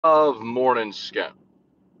Of Morning Scone,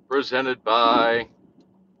 presented by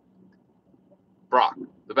Brock,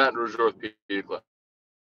 the Baton Rouge Orthopedic Clinic,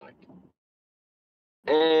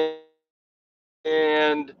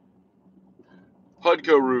 and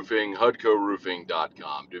Hudco Roofing,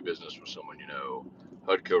 HudcoRoofing.com. Do business with someone you know.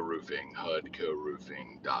 Hudco Roofing,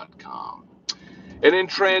 HudcoRoofing.com. An in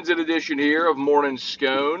transit edition here of Morning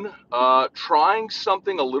Scone, trying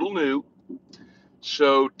something a little new.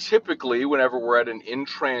 So typically, whenever we're at an in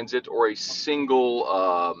transit or a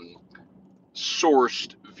single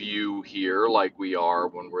sourced view here, like we are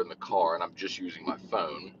when we're in the car and I'm just using my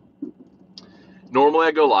phone, normally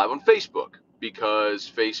I go live on Facebook because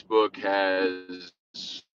Facebook has,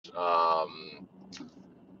 um,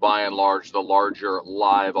 by and large, the larger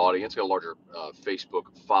live audience, got a larger Facebook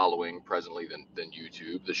following presently than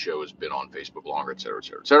YouTube. The show has been on Facebook longer, et cetera, et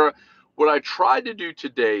cetera, et cetera. What I tried to do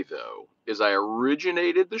today, though, is I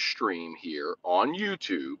originated the stream here on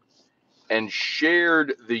YouTube and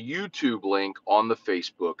shared the YouTube link on the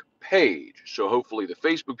Facebook page. So hopefully the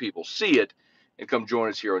Facebook people see it and come join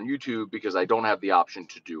us here on YouTube, because I don't have the option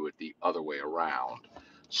to do it the other way around.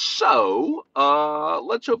 So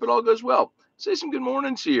let's hope it all goes well. Say some good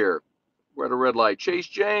mornings here. We're at a red light. Chase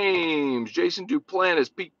James, Jason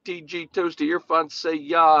Duplantis, PTG Toasty, Irfan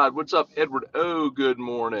Sayad. What's up, Edward O? Good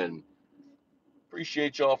morning.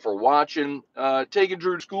 Appreciate y'all for watching. Taking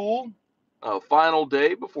Drew to school. Final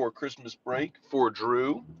day before Christmas break for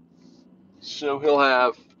Drew. So he'll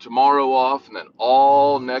have tomorrow off and then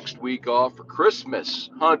all next week off for Christmas.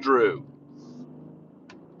 Huh, Drew?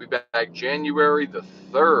 Be back January the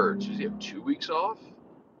 3rd. So does he have 2 weeks off?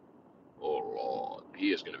 Oh, Lord.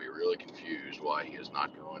 He is going to be really confused why he is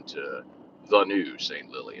not going to the new St.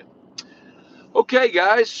 Lillian. Okay,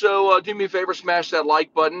 guys. So do me a favor, smash that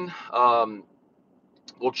like button.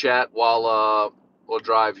 We'll chat while we'll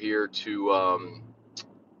drive here to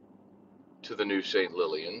the new St.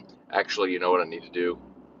 Lillian. Actually, you know what I need to do?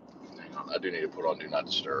 Hang on, I do need to put on Do Not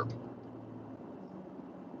Disturb.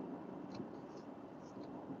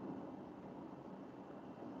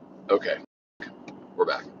 Okay, we're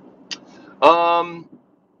back.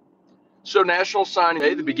 So National Signing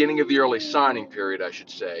Day, the beginning of the early signing period, I should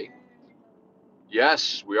say.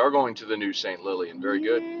 Yes, we are going to the new St. Lillian. Very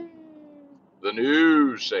good. The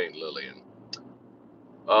new St. Lillian.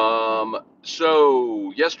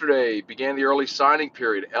 So yesterday began the early signing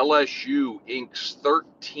period. LSU inks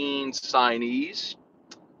 13 signees.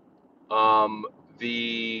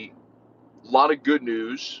 The lot of good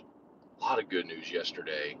news. A lot of good news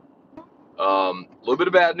yesterday. A little bit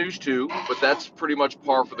of bad news too, but that's pretty much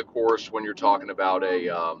par for the course when you're talking about a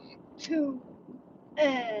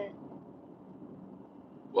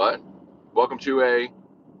what? Welcome to a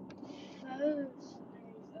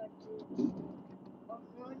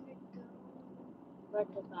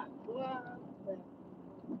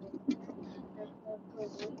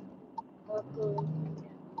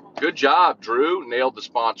good job, Drew. Nailed the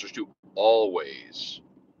sponsors too. Always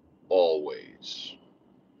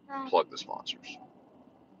plug the sponsors.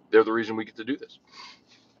 They're the reason we get to do this.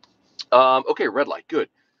 Okay, red light, good.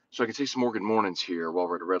 So I can say some more good mornings here while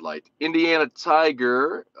we're at a red light. Indiana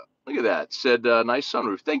Tiger, look at that, said nice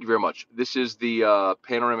sunroof. Thank you very much. This is the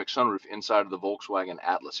panoramic sunroof inside of the Volkswagen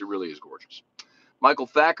Atlas. It really is gorgeous. Michael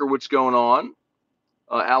Thacker, what's going on?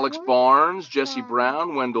 Alex Barnes, Jesse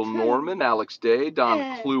Brown, Wendell Norman, Alex Day,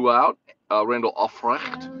 Don Kluout, Randall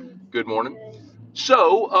Offrecht. Good morning.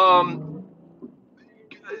 So,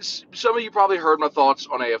 some of you probably heard my thoughts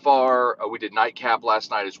on AFR. We did Nightcap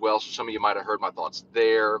last night as well, so some of you might have heard my thoughts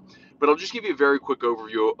there. But I'll just give you a very quick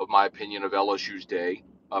overview of my opinion of LSU's day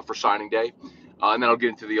for signing day. And then I'll get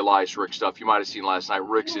into the Elias Rick stuff. You might have seen last night,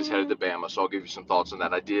 Rick's is headed to Bama, so I'll give you some thoughts on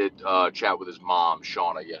that. I did chat with his mom,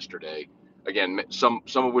 Shauna, yesterday. Again, some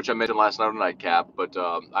of which I mentioned last night on Nightcap, but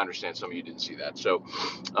I understand some of you didn't see that. So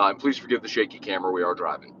please forgive the shaky camera. We are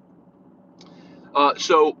driving.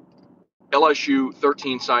 So LSU,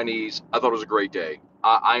 13 signees. I thought it was a great day.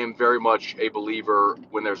 I am very much a believer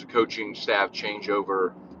when there's a coaching staff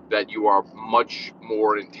changeover that you are much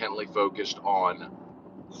more intently focused on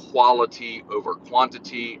quality over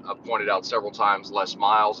quantity. I've pointed out several times Les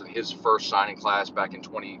Miles in his first signing class back in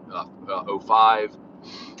 2005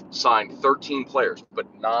 signed 13 players, but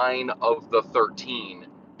 9 of the 13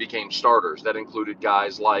 became starters. That included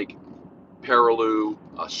guys like Perilou,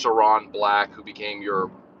 Saron Black, who became your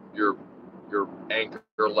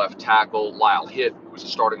anchor left tackle, Lyle Hitt, who was a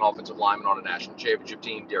starting offensive lineman on a national championship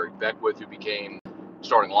team, Derek Beckwith, who became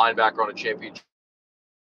starting linebacker on a championship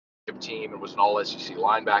team and was an all-SEC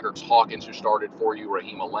linebacker, Hawkins, who started for you,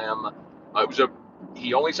 Raheem Alem.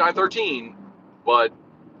 He only signed 13, but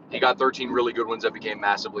He got 13 really good ones that became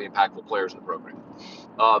massively impactful players in the program.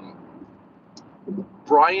 Um,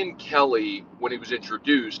 Brian Kelly, when he was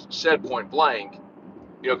introduced, said point blank,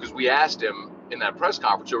 because we asked him in that press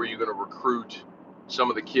conference, so are you going to recruit some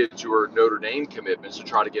of the kids who are Notre Dame commitments to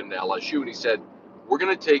try to get them to LSU? And he said, we're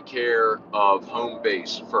going to take care of home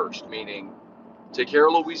base first, meaning take care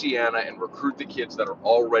of Louisiana and recruit the kids that are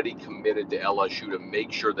already committed to LSU to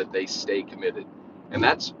make sure that they stay committed. And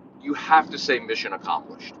that's, you have to say, mission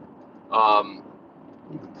accomplished.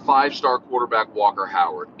 5-star quarterback Walker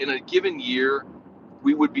Howard. In a given year,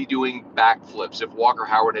 we would be doing backflips. If Walker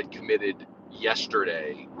Howard had committed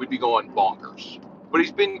yesterday, we'd be going bonkers. But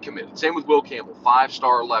he's been committed. Same with Will Campbell,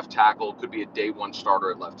 5-star left tackle, could be a day one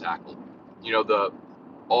starter at left tackle.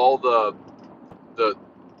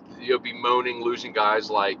 You'll be moaning losing guys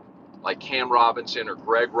like Cam Robinson or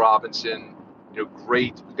Greg Robinson,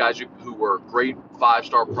 great guys who were great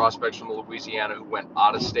 5-star prospects from Louisiana who went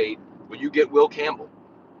out of state. Well, you get Will Campbell.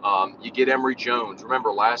 You get Emory Jones.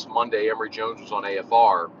 Remember, last Monday, Emory Jones was on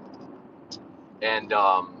AFR. And,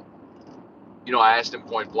 I asked him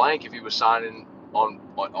point blank if he was signing on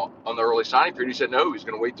the early signing period. He said no, he's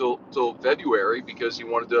going to wait till February because he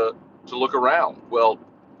wanted to look around. Well,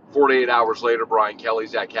 48 hours later, Brian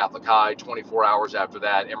Kelly's at Catholic High. 24 hours after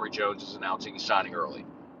that, Emory Jones is announcing he's signing early.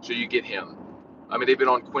 So you get him. I mean, they've been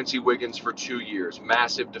on Quincy Wiggins for 2 years.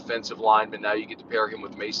 Massive defensive lineman. Now you get to pair him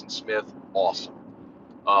with Mason Smith. Awesome.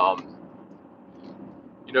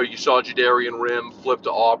 You saw Jadarian Rim flip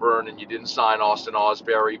to Auburn, and you didn't sign Austin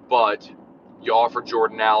Osbury, but you offered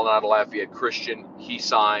Jordan Allen out of Lafayette Christian. He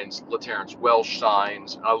signs. LaTerrence Welsh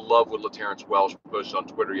signs. I love what LaTerrence Welsh posted on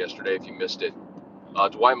Twitter yesterday, if you missed it.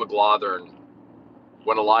 Dwight McGlothern,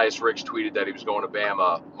 when Elias Ricks tweeted that he was going to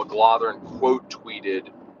Bama, McGlothern quote tweeted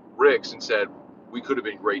Ricks and said, "We could have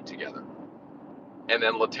been great together." And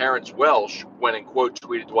then LaTerrence Welsh went and quote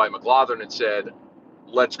tweeted Dwight McGlothern and said,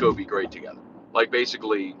 "Let's go be great together." Like,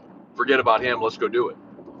 basically, forget about him, let's go do it.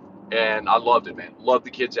 And I loved it, man. Loved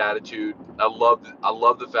the kid's attitude. I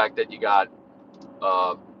love the fact that you got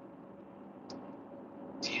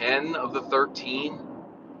 10 of the 13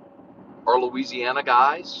 are Louisiana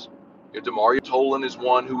guys. DeMario Tolan is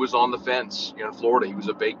one who was on the fence in Florida. He was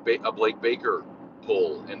a Blake Baker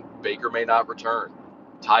pull, and Baker may not return.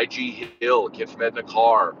 Ty G. Hill, a kid from Edna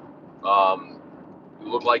Carr, who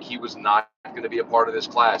looked like he was not going to be a part of this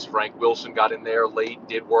class. Frank Wilson got in there late,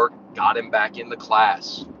 did work, got him back in the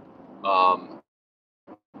class.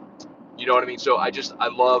 You know what I mean? So I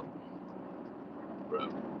love, bro,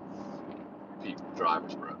 repeat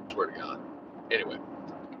drivers, bro. Swear to God. Anyway,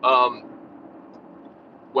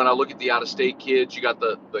 when I look at the out-of-state kids, you got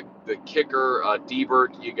the kicker,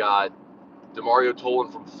 Debert, you got DeMario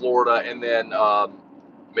Tolan from Florida, and then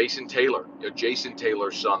Mason Taylor, Jason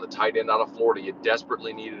Taylor's son, the tight end out of Florida. You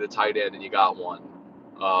desperately needed a tight end, and you got one.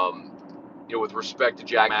 With respect to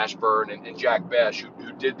Jack Mashburn and Jack Besh,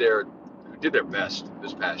 who did their best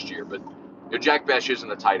this past year, but Jack Besh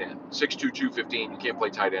isn't a tight end. 6'2", 215. You can't play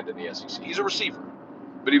tight end in the SEC. He's a receiver,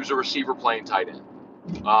 but he was a receiver playing tight end.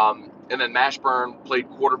 And then Mashburn played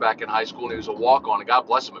quarterback in high school, and he was a walk-on. And God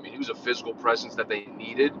bless him. I mean, he was a physical presence that they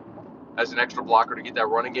needed as an extra blocker to get that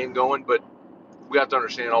running game going. But we have to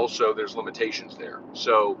understand also there's limitations there.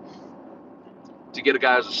 So to get a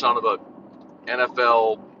guy as a son of a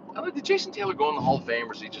NFL, did Jason Taylor go in the Hall of Fame,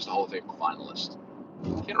 or is he just a Hall of Fame finalist?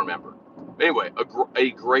 I can't remember. But anyway,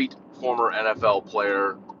 a great former NFL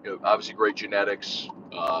player, obviously great genetics.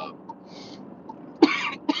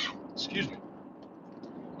 Excuse me.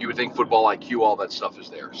 You would think football IQ, all that stuff is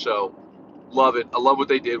there. So love it. I love what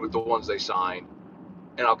they did with the ones they signed.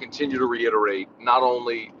 And I'll continue to reiterate, not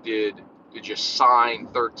only did you sign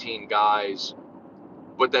 13 guys,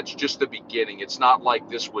 but that's just the beginning. It's not like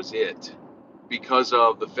this was it. Because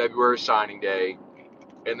of the February signing day,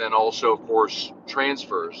 and then also, of course,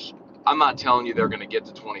 transfers. I'm not telling you they're going to get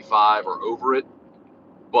to 25 or over it,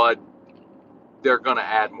 but they're going to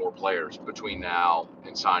add more players between now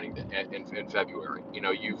and signing in February.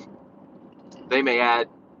 They may add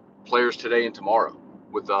players today and tomorrow.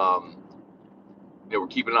 With we're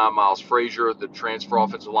keeping an eye on Miles Frazier, the transfer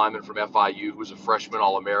offensive lineman from FIU, who's a freshman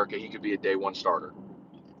All-America. He could be a day one starter.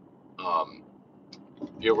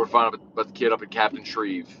 We're finding about the kid up at Captain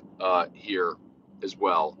Shreve here as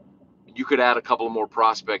well. You could add a couple of more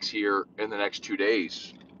prospects here in the next 2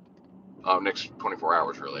 days, next 24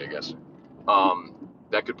 hours, really, I guess.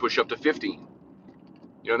 That could push up to 15.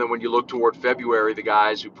 And then when you look toward February, the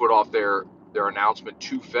guys who put off their announcement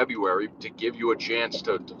to February to give you a chance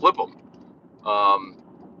to flip them.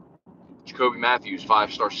 Jacoby Matthews,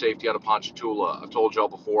 5-star safety out of Ponchatoula. I've told y'all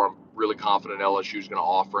before, I'm really confident LSU is going to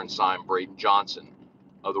offer and sign Braden Johnson.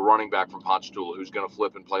 the running back from Ponchatoula, who's going to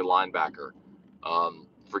flip and play linebacker.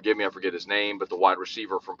 Forgive me, I forget his name, but the wide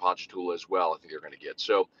receiver from Ponchatoula as well, I think they're going to get.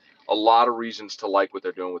 So a lot of reasons to like what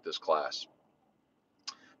they're doing with this class.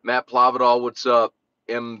 Matt Plavidal, what's up?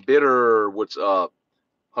 M. Bitter, what's up?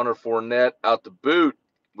 Hunter Fournette out the boot.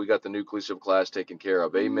 We got the nucleus of class taken care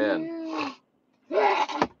of. Amen.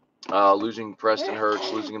 Losing Preston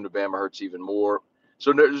hurts. Losing him to Bama hurts even more.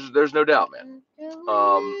 So there's no doubt, man.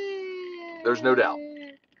 There's no doubt.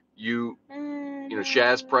 You know,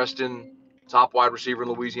 Shaz Preston, top wide receiver in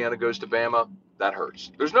Louisiana, goes to Bama. That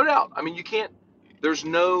hurts. There's no doubt. I mean, you can't. There's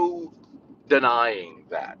no denying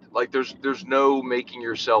that. Like, there's no making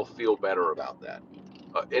yourself feel better about that.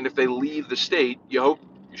 And if they leave the state, you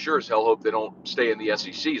sure as hell hope they don't stay in the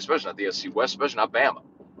SEC, especially not the SEC West, especially not Bama.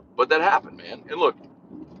 But that happened, man. And look,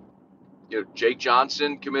 you know, Jake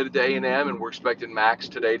Johnson committed to A&M, and we're expecting Max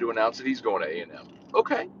today to announce that he's going to A&M.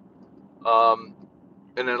 Okay.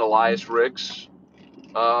 And then Elias Ricks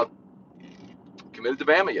committed to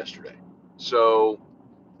Bama yesterday. So,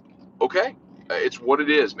 okay, it's what it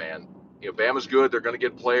is, man. You know, Bama's good. They're going to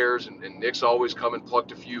get players, and Nick's always come and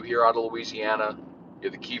plucked a few here out of Louisiana. You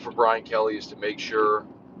know, the key for Brian Kelly is to make sure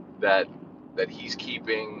that he's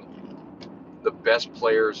keeping the best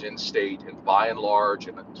players in state, and by and large,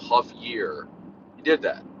 in a tough year, he did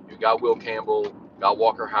that. You got Will Campbell, got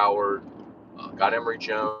Walker Howard, got Emory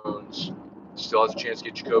Jones, still has a chance to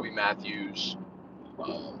get Jacoby Matthews.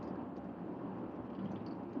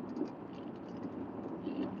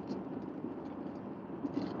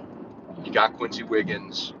 You got Quincy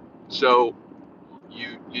Wiggins. So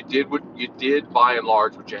you did by and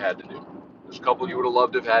large what you had to do. There's a couple you would have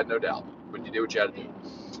loved to have had, no doubt, but you did what you had to do.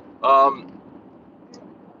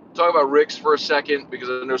 Talk about Rick's for a second, because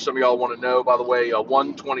I know some of y'all want to know. By the way,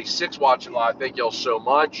 126 watching live. Thank y'all so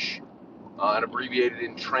much. An abbreviated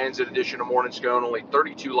in transit edition of Morning Scone. Only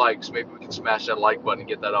 32 likes. Maybe we can smash that like button and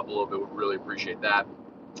get that up a little bit. Would really appreciate that.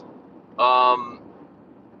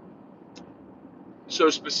 So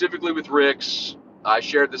specifically with Rick's, I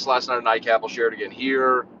shared this last night at Nightcap. I'll share it again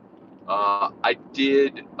here. I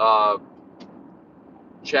did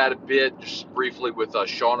chat a bit, just briefly, with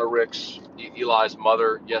Shauna Ricks, Eli's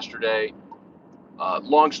mother, yesterday.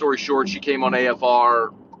 Long story short, she came on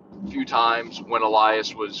AFR a few times when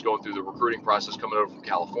Elias was going through the recruiting process coming over from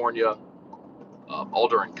California, all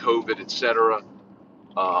during COVID, etc.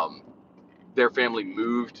 Their family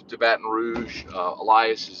moved to Baton Rouge.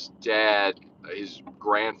 Elias's dad, his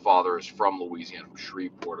grandfather is from Louisiana, from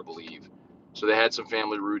Shreveport, I believe. So they had some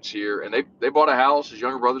family roots here, and they bought a house. His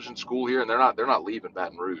younger brother's in school here, and they're not leaving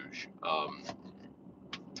Baton Rouge,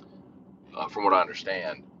 from what I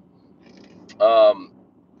understand.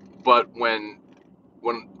 But when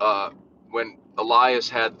Elias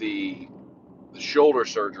had the shoulder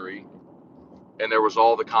surgery, and there was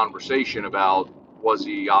all the conversation about was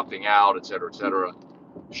he opting out, et cetera,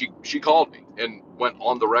 she called me and went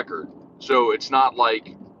on the record. So it's not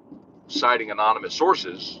like citing anonymous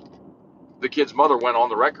sources. The kid's mother went on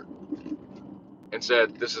the record and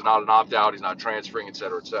said this is not an opt-out, he's not transferring, et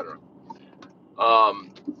cetera, et cetera.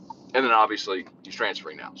 And then obviously he's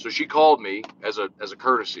transferring now. So she called me as a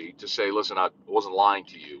courtesy to say, listen, I wasn't lying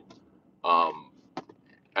to you.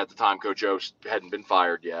 At the time, Coach O hadn't been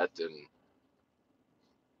fired yet and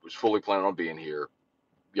was fully planning on being here.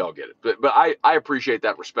 Y'all get it. But I appreciate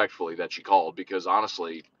that respectfully that she called, because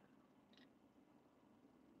honestly,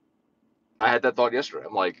 I had that thought yesterday.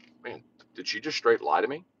 I'm like, man, did she just straight lie to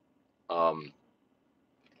me?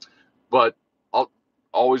 But I've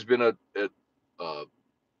always been a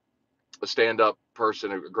stand-up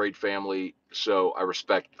person, a great family. So I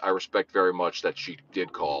respect very much that she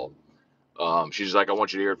did call. She's like, I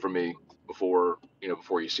want you to hear it from me before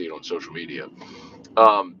you see it on social media,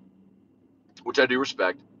 which I do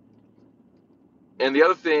respect. And the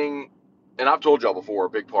other thing, and I've told y'all before, a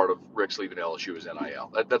big part of Rick's leaving LSU is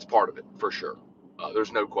NIL. That's part of it, for sure.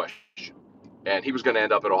 There's no question. And he was going to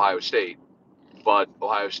end up at Ohio State, but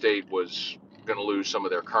Ohio State was going to lose some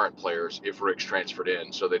of their current players if Rick's transferred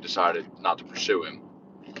in, so they decided not to pursue him.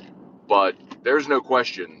 But there's no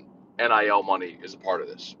question NIL money is a part of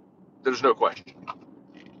this. There's no question.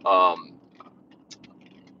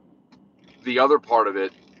 The other part of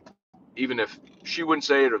it, even if she wouldn't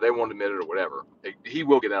say it or they won't admit it or whatever, he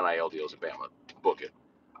will get NIL deals at Bama. Book it.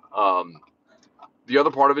 The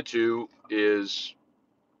other part of it, too, is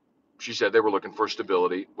she said they were looking for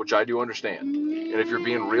stability, which I do understand. And if you're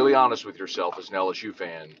being really honest with yourself as an LSU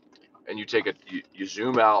fan, and you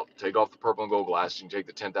zoom out, take off the purple and gold glasses, and take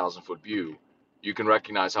the 10,000-foot view, you can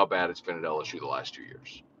recognize how bad it's been at LSU the last 2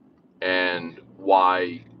 years, and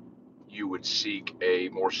why you would seek a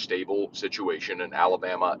more stable situation, and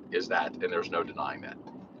Alabama is that, and there's no denying that.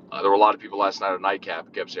 There were a lot of people last night at Nightcap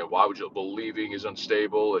who kept saying, why would you believing is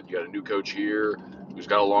unstable, and you got a new coach here who's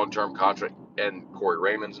got a long-term contract, and Corey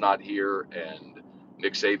Raymond's not here, and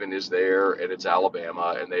Nick Saban is there, and it's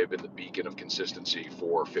Alabama, and they have been the beacon of consistency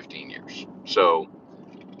for 15 years. So,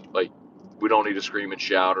 like, we don't need to scream and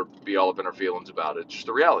shout or be all up in our feelings about it. It's just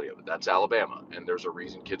the reality of it. That's Alabama, and there's a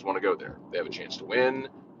reason kids want to go there. They have a chance to win.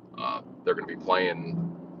 They're going to be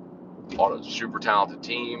playing on a super talented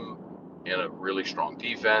team and a really strong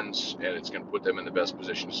defense, and it's going to put them in the best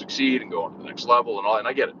position to succeed and go on to the next level and all. And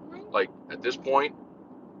I get it. Like, at this point,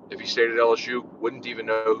 if he stayed at LSU, wouldn't even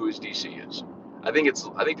know who his DC is. I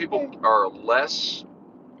think people are less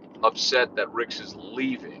upset that Ricks is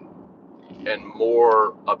leaving and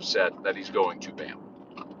more upset that he's going to Bama.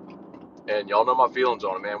 And y'all know my feelings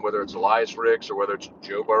on it, man, whether it's Elias Ricks or whether it's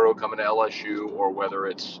Joe Burrow coming to LSU or whether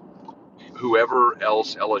it's whoever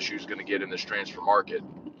else LSU is going to get in this transfer market.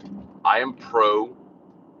 I am pro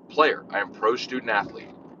player. I am pro student athlete,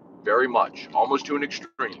 very much, almost to an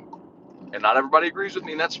extreme. And not everybody agrees with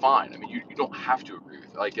me, and that's fine. I mean, you don't have to agree with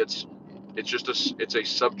it. Like, it's a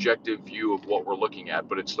subjective view of what we're looking at,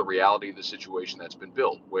 but it's the reality of the situation that's been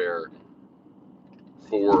built, where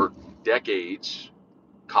for decades,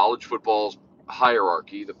 college football's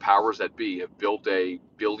hierarchy, the powers that be, have built a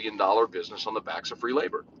billion-dollar business on the backs of free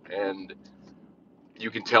labor. And you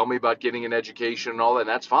can tell me about getting an education and all that, and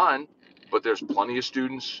that's fine, but there's plenty of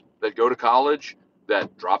students that go to college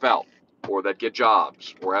that drop out or that get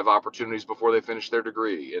jobs or have opportunities before they finish their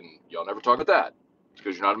degree, and y'all never talk about that. It's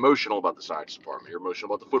because you're not emotional about the science department. You're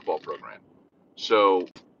emotional about the football program. So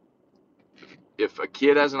if a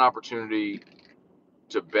kid has an opportunity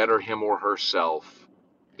to better him or herself,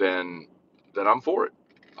 then I'm for it.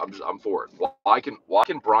 I'm for it. Why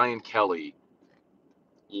can Brian Kelly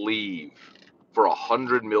leave for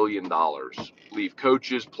 $100 million, leave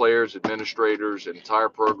coaches, players, administrators, an entire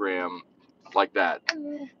program like that,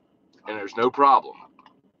 and there's no problem?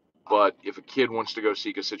 But if a kid wants to go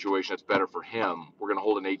seek a situation that's better for him, we're going to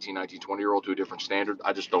hold an 18, 19, 20-year-old to a different standard.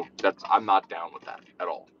 I'm not down with that at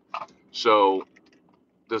all. So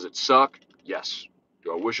does it suck? Yes.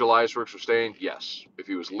 Do I wish Elias Ricks was staying? Yes. If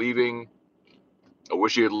he was leaving, I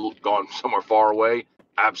wish he had gone somewhere far away.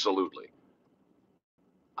 Absolutely.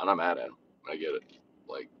 And I'm mad at him. I get it.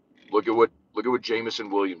 Like, look at what Jamison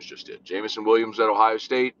Williams just did. Jamison Williams at Ohio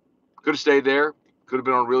State could have stayed there. Could have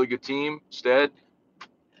been on a really good team. Instead,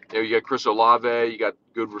 you got Chris Olave. You got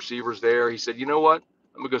good receivers there. He said, you know what?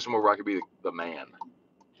 I'm gonna go somewhere where I can be the man.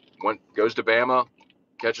 Goes to Bama,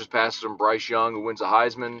 catches passes from Bryce Young, who wins a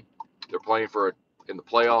Heisman. They're playing in the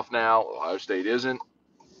playoff now. Ohio State isn't,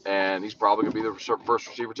 and he's probably gonna be the first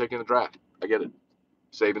receiver taking the draft. I get it.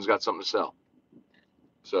 Saban's got something to sell,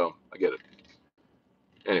 so I get it.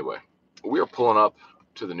 Anyway, we are pulling up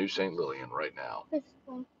to the new St. Lillian right now.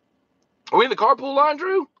 Are we in the carpool line,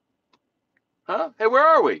 Drew? Huh? Hey, where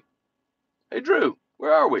are we? Hey, Drew,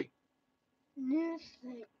 where are we? New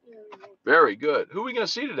St. Lillian. Very good. Who are we going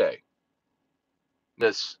to see today?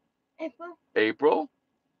 Miss April.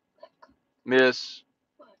 Miss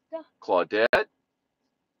Claudette.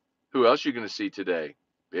 Who else are you going to see today?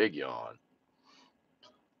 Big yawn.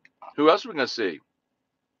 Who else are we going to see?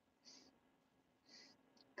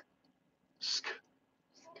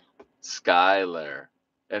 Skylar.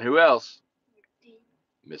 And who else?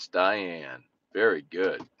 Miss Diane. Very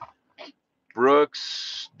good.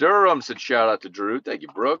 Brooks Durham said shout out to Drew. Thank you,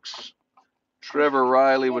 Brooks. Trevor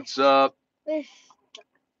Riley, what's up?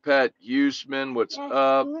 Pat Huseman, what's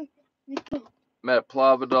up? Matt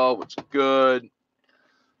Plavadol, what's good?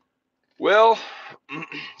 Well,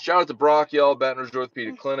 shout out to Brock, y'all, Baton Rouge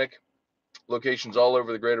Orthopedic Clinic. Locations all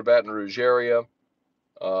over the greater Baton Rouge area.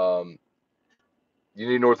 You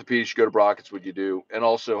need an orthopedist, you go to Brock, it's what you do. And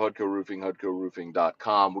also Hudco Roofing,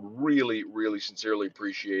 HudcoRoofing.com. Would really, really sincerely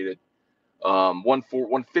appreciate it.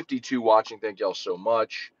 152 watching, thank y'all so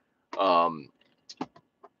much. Would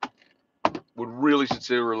really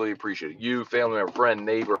sincerely appreciate it. You, family member, friend,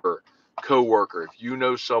 neighbor, co-worker, if you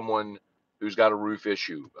know someone who's got a roof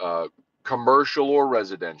issue, commercial or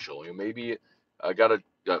residential, maybe I got a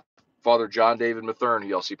Father John David Mathern,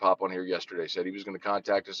 he also pop on here yesterday, said he was going to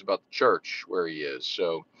contact us about the church where he is.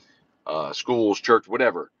 So schools, church,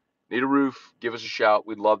 whatever. Need a roof, give us a shout.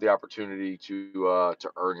 We'd love the opportunity to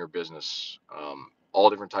earn your business. All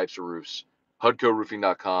different types of roofs.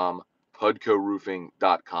 HudcoRoofing.com,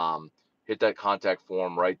 HudcoRoofing.com. Hit that contact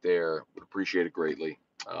form right there. Would appreciate it greatly.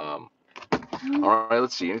 All right,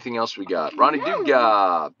 let's see. Anything else we got? Ronnie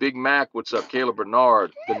Duga, Big Mac, what's up? Caleb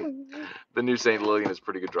Bernard, the new St. Lillian is a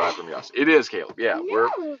pretty good drive from your house. It is, Caleb. Yeah,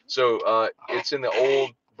 it's in the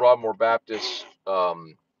old Broadmoor Baptist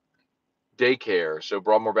daycare. So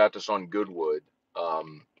Broadmoor Baptist on Goodwood.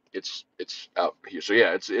 It's out here. So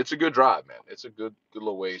yeah, it's a good drive, man. It's a good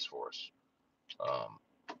little ways for us.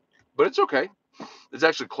 But it's okay. It's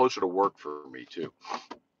actually closer to work for me too.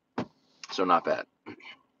 So not bad.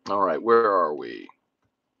 All right, where are we?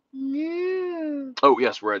 No. Oh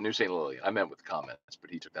yes, we're at New St. Lillian. I meant with comments, but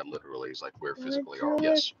he took that literally. He's like, where physically are we?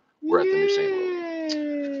 Yes, we're at the New St.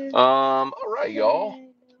 Lillian. All right, y'all.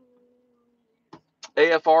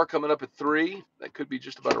 AFR coming up at 3. That could be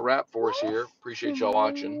just about a wrap for us here. Appreciate y'all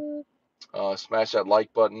watching. Smash that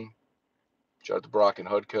like button. Shout out to Brock and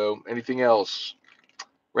Hudco. Anything else?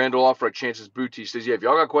 Randall Offred Chances Booty says, yeah, if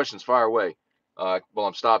y'all got questions, fire away. Well,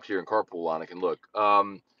 I'm stopped here in carpool line. I can look.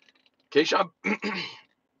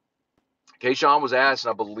 Kayshawn was asked,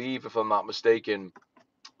 and I believe, if I'm not mistaken,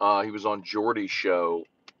 he was on Jordy's show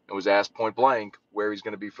and was asked point blank where he's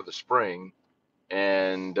going to be for the spring.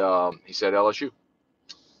 And he said LSU.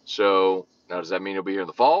 So now does that mean he'll be here in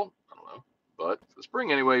the fall? I don't know. But for the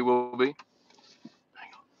spring anyway, he will be. Hang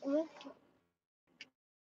on.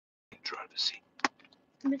 Try to see.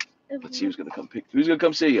 Let's see who's going to come pick. Who's going to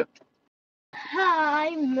come see you? Hi,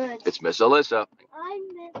 Miss. It's Miss Alyssa.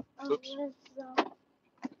 I'm Miss Alyssa.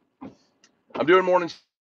 I'm doing morning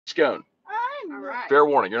scone. All right. Fair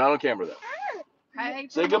warning, you're not on camera though. Hey,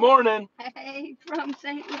 Say good morning. Hey, from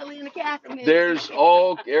St. Lillian Academy.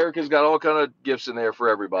 Erica's got all kind of gifts in there for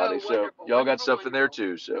everybody. Oh, so y'all got stuff in there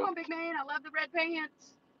too. So. Come on, big man. I love the red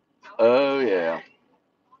pants. Oh yeah.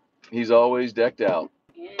 He's always decked out.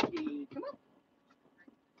 Andy, come on.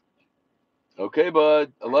 Okay,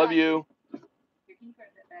 bud. I love you. Here, can you grab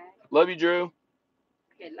that bag? Love you, Drew.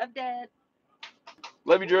 Okay, love Dad.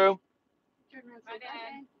 Love you, Drew. Turn around, say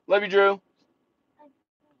bye. Love you, Drew.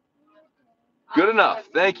 Good enough.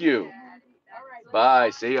 Thank you. All right.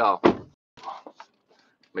 Bye. See y'all.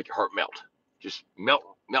 Make your heart melt. Just melt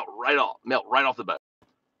right off the boat.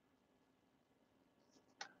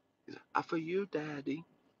 He's like, I for you, Daddy.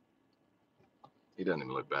 He doesn't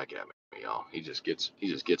even look back at me, y'all. He just gets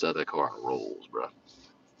out of that car and rolls, bro.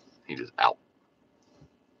 He just out.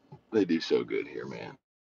 They do so good here, man.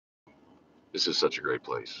 This is such a great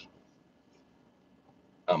place.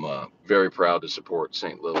 I'm very proud to support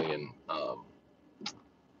St. Lillian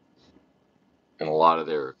in a lot of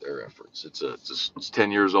their efforts. It's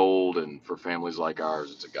 10 years old, and for families like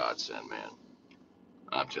ours, it's a godsend, man.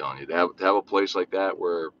 I'm telling you, to have a place like that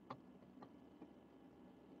where,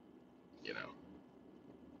 you know,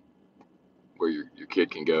 where your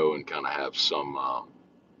kid can go and kind of have some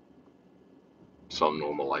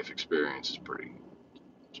normal life experience is pretty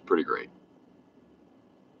great.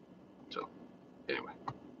 So anyway,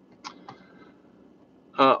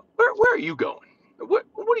 where are you going? What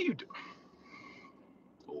are you doing?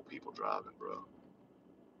 Old people driving, bro.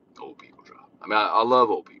 Old people driving. I mean, I love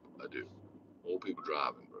old people. I do. Old people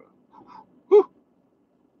driving, bro. Whew.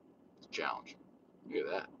 It's a challenge. Look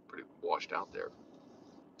at that. Pretty washed out there.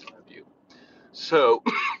 View. So,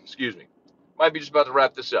 excuse me. Might be just about to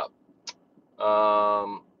wrap this up.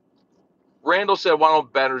 Randall said, why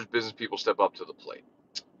don't Banner's business people step up to the plate?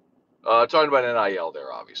 Talking about NIL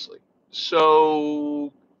there, obviously.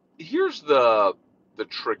 So here's the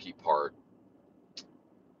tricky part.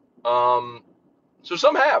 So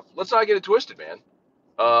some have. Let's not get it twisted, man.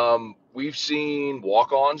 We've seen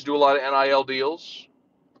walk-ons do a lot of NIL deals.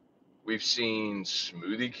 We've seen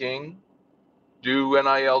Smoothie King do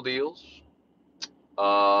NIL deals.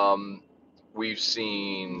 We've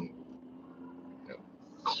seen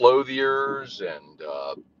clothiers and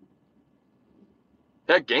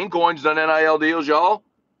heck, GameCoin's done NIL deals, y'all.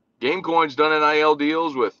 GameCoin's done NIL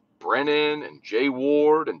deals with Brennan and Jay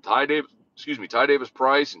Ward and Ty Davis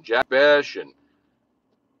Price and Jack Besh and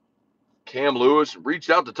Cam Lewis, and reached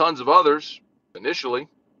out to tons of others initially.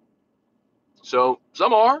 So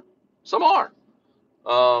some are.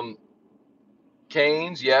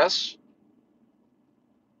 Canes, yes.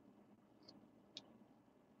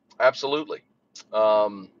 Absolutely.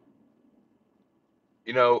 The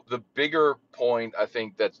bigger point I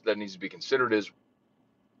think that needs to be considered is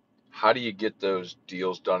how do you get those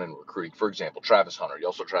deals done in recruiting? For example, Travis Hunter. You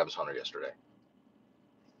also Travis Hunter yesterday.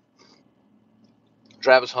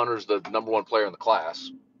 Travis Hunter is the #1 player in the class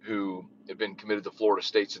who had been committed to Florida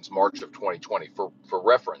State since March of 2020. For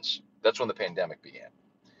reference, that's when the pandemic began.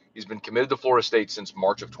 He's been committed to Florida State since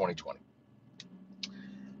March of 2020.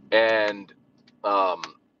 And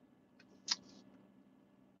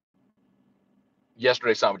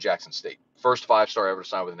yesterday signed with Jackson State. First 5-star ever to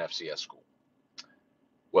sign with an FCS school.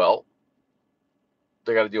 Well,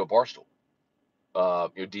 they got to deal with Barstool.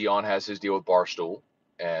 Dion has his deal with Barstool,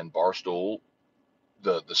 and Barstool,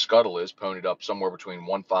 the scuttle is ponied up somewhere between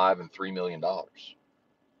 $1.5 and $3 million.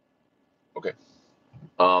 Okay.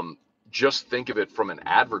 Just think of it from an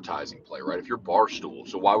advertising play, right? If you're Barstool,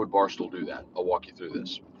 so why would Barstool do that? I'll walk you through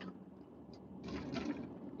this.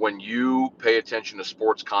 When you pay attention to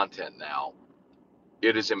sports content now,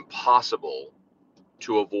 it is impossible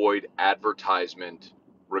to avoid advertisement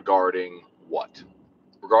regarding what?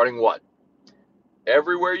 Regarding what?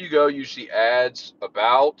 Everywhere you go, you see ads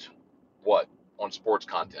about what on sports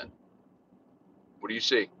content? What do you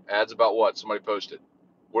see? Ads about what? Somebody posted.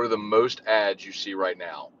 What are the most ads you see right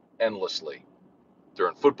now? Endlessly.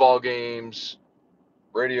 During football games,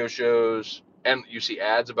 radio shows, and you see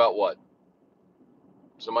ads about what?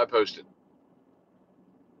 Somebody posted.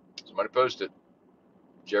 Somebody posted.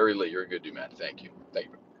 Jerry Lee, you're a good dude, man. Thank you. Thank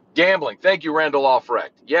you. Gambling. Thank you, Randall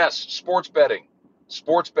Offrecht. Yes, sports betting.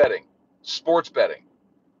 Sports betting. Sports betting.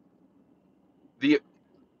 The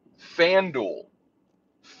FanDuel.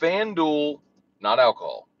 FanDuel, not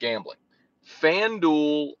alcohol, gambling.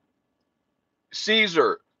 FanDuel,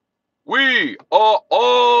 Caesar. We are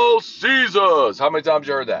all Caesars. How many times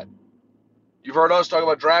you heard that? You've heard us talk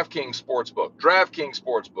about DraftKings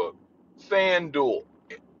Sportsbook, FanDuel,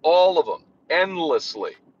 all of them,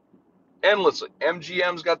 endlessly.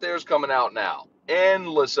 MGM's got theirs coming out now.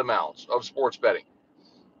 Endless amounts of sports betting.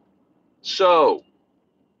 So,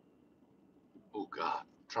 oh God,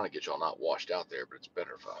 I'm trying to get y'all not washed out there, but it's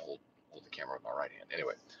better if I hold the camera with my right hand.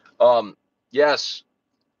 Anyway, yes.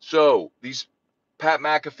 So these Pat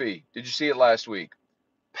McAfee, did you see it last week?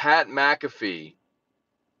 Pat McAfee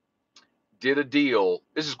did a deal.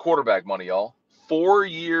 This is quarterback money, y'all.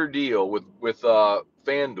 4-year deal with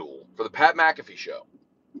FanDuel for the Pat McAfee show.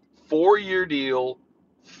 4-year deal,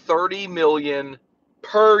 $30 million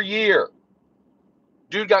per year.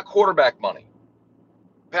 Dude got quarterback money.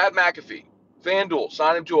 Pat McAfee, FanDuel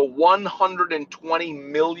signed him to a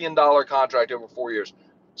 $120 million contract over 4 years.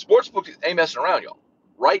 Sportsbook ain't messing around, y'all.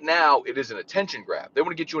 Right now, it is an attention grab. They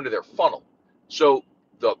want to get you into their funnel. So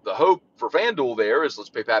the hope for FanDuel there is let's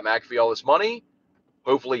pay Pat McAfee all this money.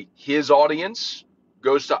 Hopefully his audience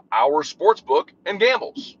goes to our sportsbook and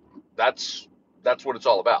gambles. That's what it's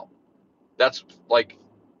all about. That's like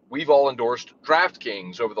we've all endorsed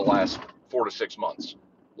DraftKings over the last 4 to 6 months.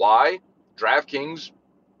 Why? DraftKings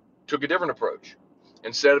took a different approach.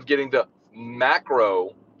 Instead of getting the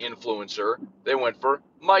macro influencer, they went for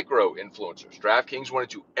micro influencers. DraftKings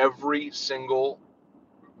went into every single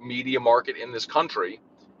media market in this country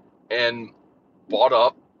and bought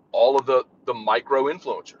up all of the micro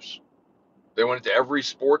influencers. They went into every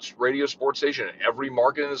radio sports station in every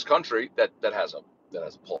market in this country that has a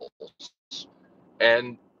pulse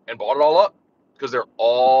and bought it all up because they're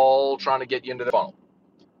all trying to get you into the funnel.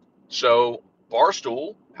 So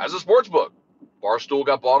Barstool has a sports book. Barstool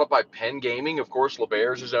got bought up by Penn Gaming. Of course,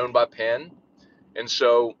 LeBears is owned by Penn. And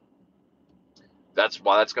so that's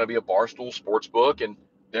why that's going to be a Barstool sports book. And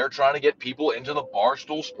they're trying to get people into the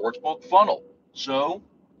Barstool sportsbook funnel. So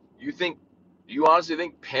do you honestly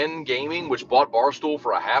think Penn Gaming, which bought Barstool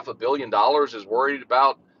for $500 million, is worried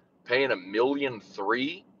about paying $1.3 million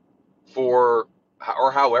for,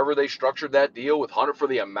 or however they structured that deal with Hunter for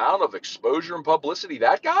the amount of exposure and publicity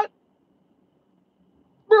that got?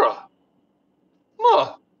 Bruh.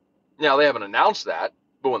 Now, they haven't announced that,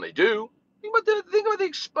 but when they do, think about the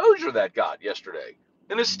exposure that got yesterday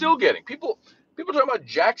and is still getting. People talking about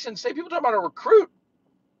Jackson State, people talking about a recruit.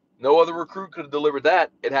 No other recruit could have delivered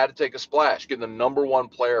that. It had to take a splash, getting the number one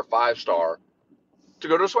player, 5-star, to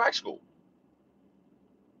go to a swag school.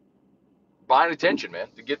 Buying attention, man,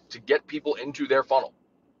 to get people into their funnel.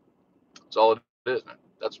 That's all it is, man.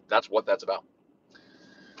 That's what that's about.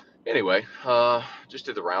 Anyway, just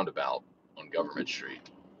did the roundabout on Government Street.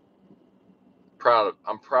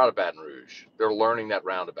 I'm proud of Baton Rouge. They're learning that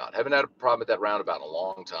roundabout. Haven't had a problem with that roundabout in a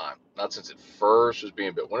long time. Not since it first was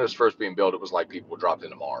being built. When it was first being built, it was like people were dropped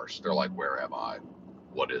into Mars. They're like, where am I?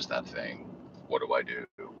 What is that thing? What do I do?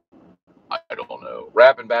 I don't know.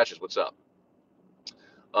 Rapping Batches, what's up?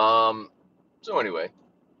 So anyway,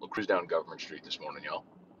 we'll cruise down Government Street this morning, y'all.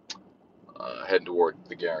 Heading toward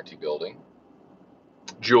the Guarantee Building.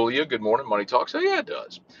 Julia, good morning. Money Talks. Oh, yeah, it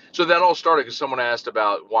does. So that all started because someone asked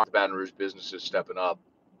about why Baton Rouge businesses stepping up.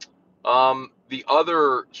 The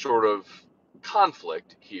other sort of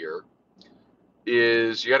conflict here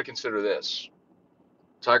is you got to consider this.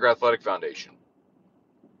 Tiger Athletic Foundation,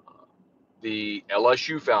 the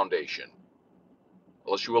LSU Foundation,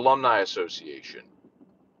 LSU Alumni Association,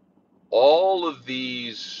 all of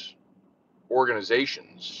these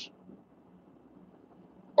organizations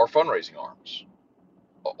are fundraising arms.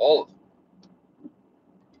 All of them.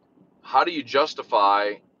 How do you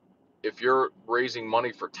justify, if you're raising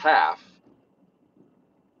money for TAF,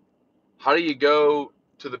 how do you go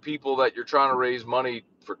to the people that you're trying to raise money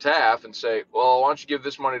for TAF and say, well, why don't you give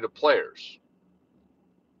this money to players?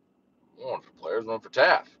 One for players, one for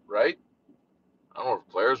TAF, right? I don't want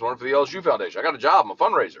for players, one for the LSU Foundation. I got a job, I'm a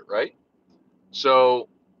fundraiser, right? So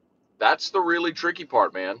that's the really tricky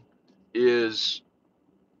part, man, is,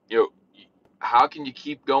 how can you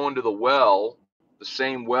keep going to the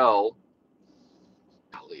same well?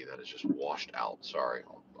 Golly, that is just washed out. Sorry,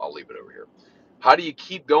 I'll leave it over here. How do you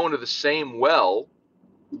keep going to the same well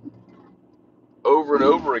over and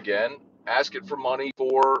over again, asking for money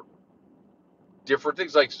for different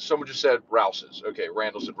things? Like someone just said Rouse's. Okay,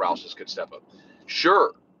 Randall said Rouse's could step up.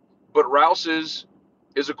 Sure, but Rouse's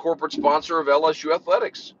is a corporate sponsor of LSU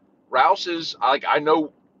athletics. Rouse's, I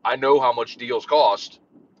know how much deals cost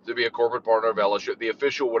to be a corporate partner of LSU, the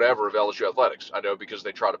official whatever of LSU athletics. I know because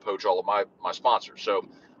they try to poach all of my sponsors. So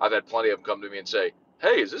I've had plenty of them come to me and say,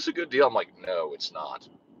 "Hey, is this a good deal?" I'm like, "No, it's not."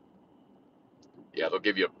 Yeah, they'll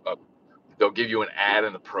give you an ad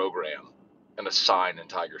in the program and a sign in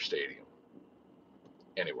Tiger Stadium.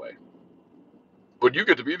 Anyway, but you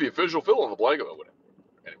get to be the official fill in the blanket or whatever.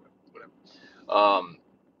 Anyway, whatever.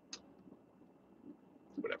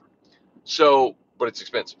 Whatever. So, but it's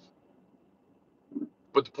expensive.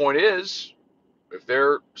 But the point is, if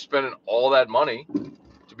they're spending all that money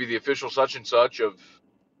to be the official such and such of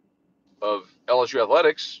LSU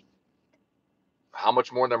athletics, how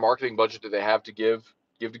much more in their marketing budget do they have to give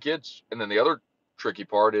to kids? And then the other tricky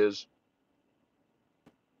part is,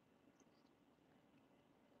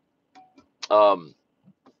 how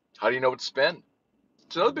do you know what to spend?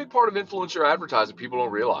 It's another big part of influencer advertising people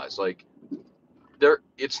don't realize. Like,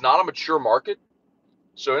 it's not a mature market,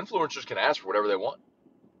 so influencers can ask for whatever they want.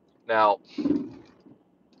 Now,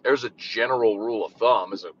 there's a general rule of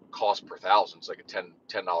thumb as a cost per thousand. It's like a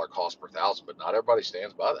 $10 cost per thousand, but not everybody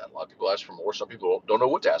stands by that. A lot of people ask for more. Some people don't know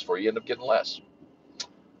what to ask for. You end up getting less.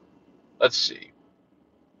 Let's see.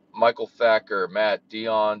 Michael Thacker, Matt,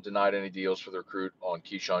 Dion denied any deals for the recruit on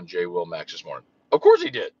Keyshawn J. Will Max this morning. Of course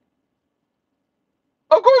he did.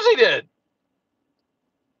 Of course he did.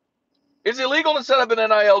 It's illegal to set up an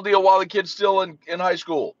NIL deal while the kid's still in high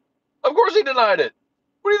school. Of course he denied it.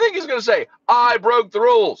 What do you think he's going to say? I broke the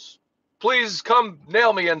rules. Please come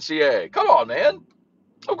nail me, NCAA. Come on, man.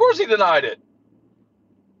 Of course he denied it.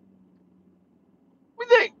 What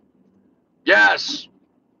do you think? Yes,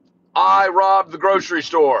 I robbed the grocery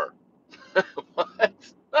store. What?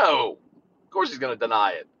 No. Of course he's going to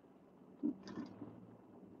deny it.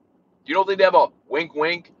 You don't think they have a wink,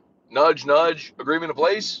 wink, nudge, nudge agreement in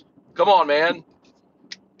place? Come on, man.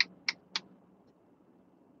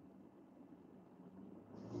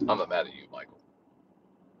 I'm not mad at you, Michael.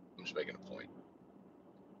 I'm just making a point.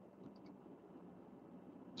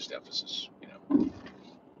 Just emphasis,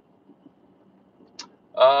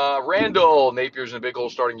 Randall, Napier's in a big hole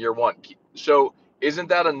starting year one. So isn't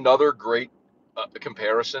that another great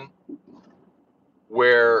comparison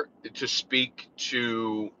where to speak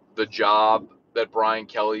to the job that Brian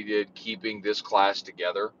Kelly did keeping this class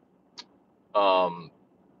together?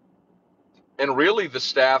 And really the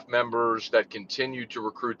staff members that continued to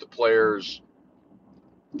recruit the players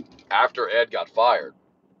after Ed got fired.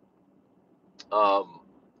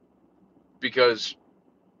 Because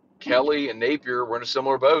Kelly and Napier were in a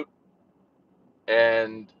similar boat.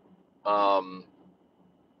 And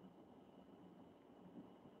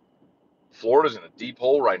Florida's in a deep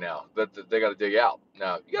hole right now that they got to dig out.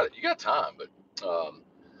 Now you got time, but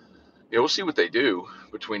we'll see what they do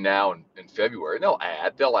between now and February. And they'll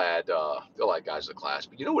add guys to the class.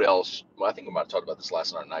 But you know what else? Well, I think we might have talked about this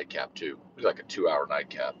last night on nightcap too. It was like a 2-hour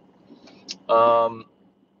nightcap.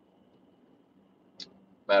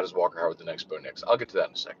 Matt is Walker Howard the next Bo Nix. I'll get to that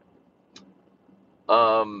in a second.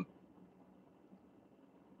 God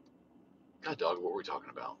dog, what were we talking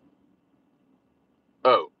about?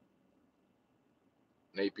 Oh,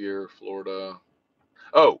 Napier, Florida.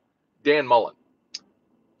 Oh, Dan Mullen.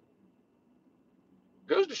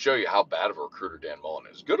 Goes to show you how bad of a recruiter Dan Mullen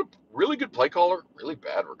is. Really good play caller, really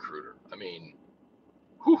bad recruiter. I mean,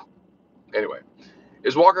 whew. Anyway,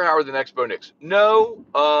 is Walker Howard the next Bo Nix? No.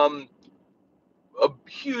 A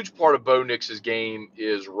huge part of Bo Nix's game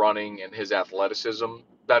is running and his athleticism.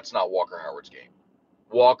 That's not Walker Howard's game.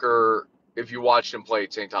 Walker, if you watched him play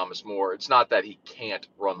at St. Thomas More, it's not that he can't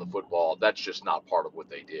run the football. That's just not part of what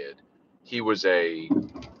they did. He was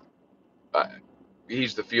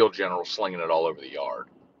he's the field general slinging it all over the yard.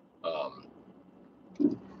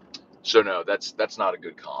 So no, that's not a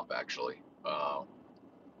good comp actually.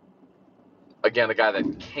 Again, a guy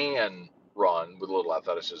that can run with a little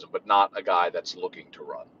athleticism, but not a guy that's looking to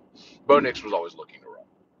run. Bo Nix was always looking to run.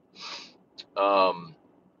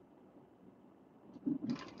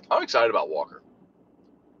 I'm excited about Walker.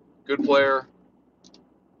 Good player,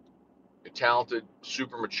 a talented,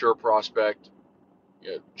 super mature prospect.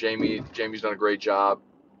 You know, Jamie's done a great job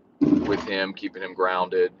with him, keeping him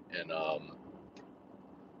grounded and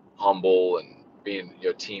humble and being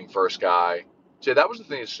team first guy. So that was the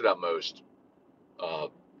thing that stood out most.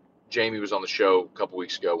 Jamie was on the show a couple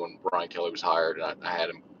weeks ago when Brian Kelly was hired, and I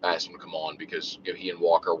asked him to come on because he and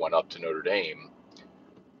Walker went up to Notre Dame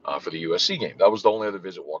for the USC game. That was the only other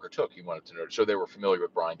visit Walker took. He went up to Notre Dame, so they were familiar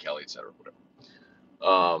with Brian Kelly, et cetera, whatever.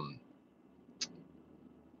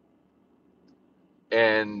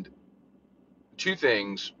 And two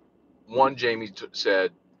things. One, Jamie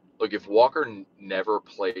said, look, if Walker never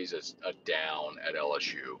plays a down at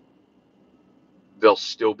LSU, they'll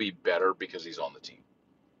still be better because he's on the team.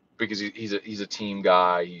 Because he's a team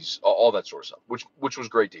guy, he's all that sort of stuff, which was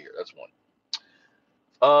great to hear. That's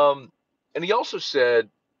one. And he also said,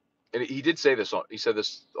 and he did say this he said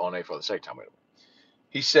this on A for the second time.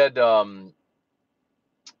 He said,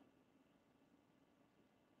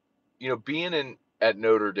 being at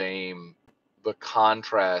Notre Dame, the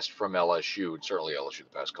contrast from LSU, and certainly LSU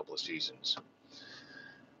the past couple of seasons,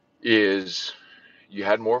 is you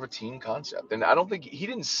had more of a team concept. And I don't think he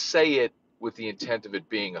didn't say it with the intent of it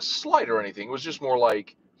being a slight or anything. It was just more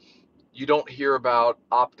like you don't hear about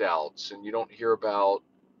opt-outs and you don't hear about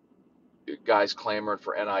guys clamoring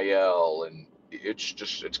for NIL, and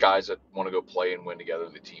it's guys that want to go play and win together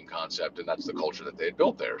in the team concept, and that's the culture that they had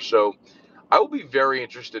built there. So I will be very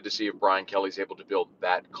interested to see if Brian Kelly's able to build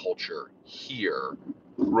that culture here,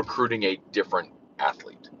 recruiting a different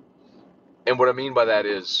athlete. And what I mean by that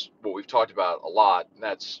is what we've talked about a lot, and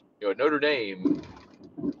that's at Notre Dame,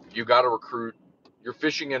 you got to recruit. You're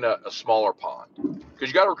fishing in a smaller pond because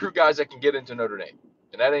you got to recruit guys that can get into Notre Dame,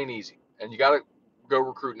 and that ain't easy. And you got to go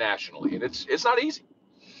recruit nationally, and it's not easy.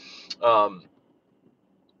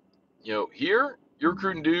 Here you're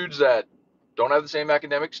recruiting dudes that don't have the same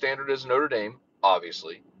academic standard as Notre Dame,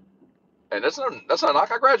 obviously, and that's not a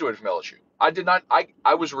knock. I graduated from LSU. I did not.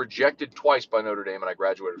 I was rejected twice by Notre Dame, and I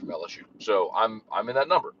graduated from LSU. So I'm in that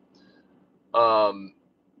number.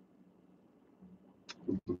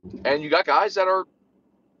 And you got guys that are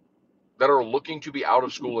looking to be out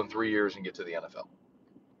of school in 3 years and get to the NFL.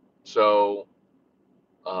 So,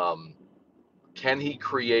 can he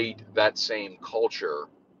create that same culture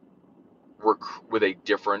with a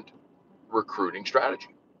different recruiting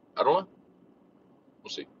strategy? I don't know. We'll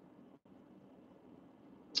see.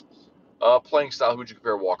 Playing style, who would you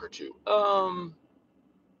compare Walker to?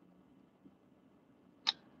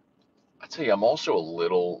 I tell you,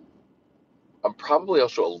 I'm probably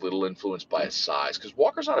also a little influenced by his size because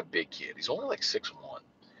Walker's not a big kid. He's only like 6'1".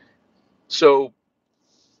 So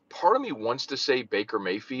part of me wants to say Baker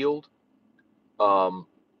Mayfield, but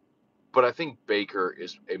I think Baker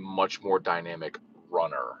is a much more dynamic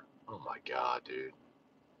runner. Oh my God, dude.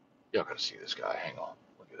 Y'all gotta see this guy. Hang on.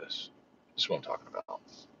 Look at this. This is what I'm talking about.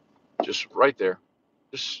 Just right there.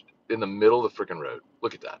 Just in the middle of the freaking road.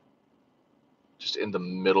 Look at that. Just in the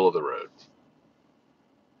middle of the road.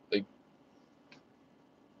 Like,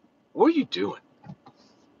 what are you doing?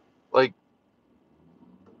 Like,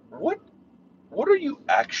 what are you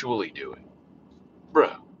actually doing?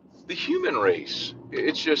 Bro, the human race,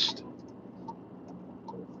 it's just,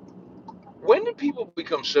 when did people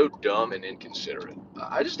become so dumb and inconsiderate?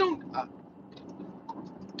 I just don't.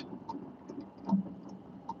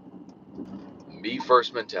 Me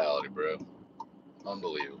first mentality, bro.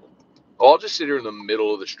 Unbelievable. Oh, I'll just sit here in the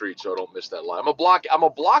middle of the street so I don't miss that line. I'm gonna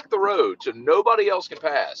block the road so nobody else can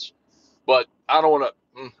pass. But I don't want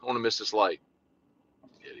to miss this light.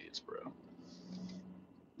 Idiots, bro.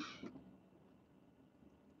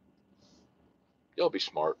 Y'all be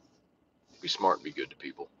smart. Be smart and be good to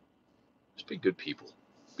people. Just be good people.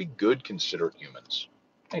 Be good, considerate humans.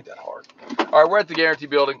 Ain't that hard. All right, we're at the Guarantee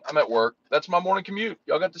Building. I'm at work. That's my morning commute.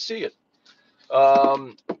 Y'all got to see it.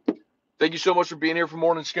 Thank you so much for being here for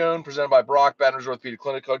Morning Scone, presented by Brock, Baton Orthopedic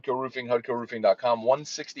Clinic, HUDCO Roofing, HUDCORoofing.com.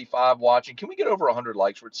 165 watching. Can we get over 100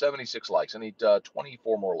 likes? We're at 76 likes. I need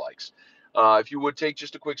 24 more likes. If you would take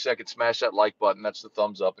just a quick second, smash that like button. That's the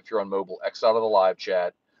thumbs up. If you're on mobile, X out of the live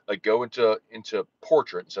chat. Like, go into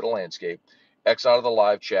portrait instead of landscape. X out of the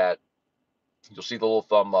live chat. You'll see the little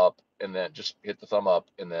thumb up, and then just hit the thumb up,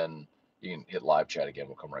 and then you can hit live chat again.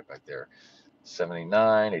 We'll come right back there.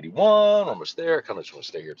 79, 81, almost there. I kind of just want to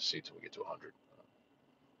stay here to see till we get to 100.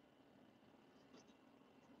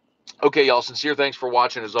 Okay, y'all. Sincere thanks for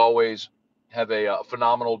watching. As always, have a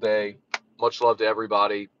phenomenal day. Much love to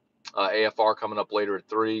everybody. AFR coming up later at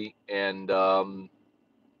 3. And, 89.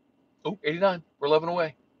 We're 11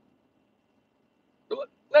 away.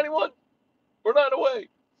 91. We're 9 away.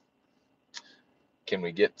 Can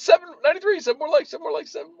we get 93? 7 more likes. 7 more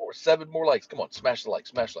likes. 7 more likes. Come on. Smash the like.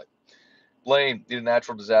 Smash the like. Blaine, did a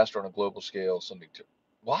natural disaster on a global scale. Something to.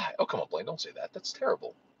 Why? Oh, come on, Blaine. Don't say that. That's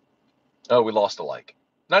terrible. Oh, we lost a like.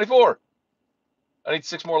 94. I need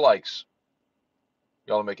 6 more likes.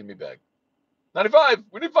 Y'all are making me beg. 95.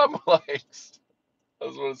 We need 5 more likes. I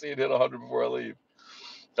just want to see it hit 100 before I leave.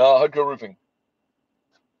 Hudco Roofing.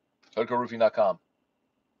 HudcoRoofing.com.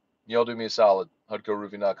 Y'all do me a solid.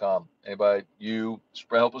 HudcoRoofing.com. Anybody,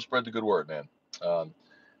 help us spread the good word, man.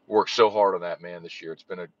 Worked so hard on that, man, this year. It's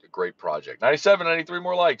been a great project. 97, 93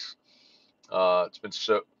 more likes. It's been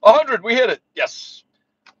 100. We hit it. Yes.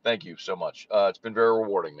 Thank you so much. It's been very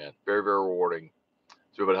rewarding, man. Very, very rewarding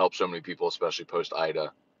to be able to help so many people, especially post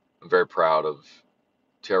Ida. I'm very proud of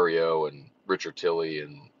Terrio and Richard Tilley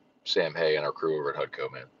and Sam Hay and our crew over at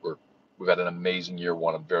Hudco, man. We've had an amazing year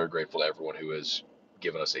one. I'm very grateful to everyone who has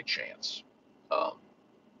given us a chance.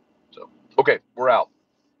 Okay, we're out.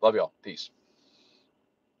 Love y'all. Peace.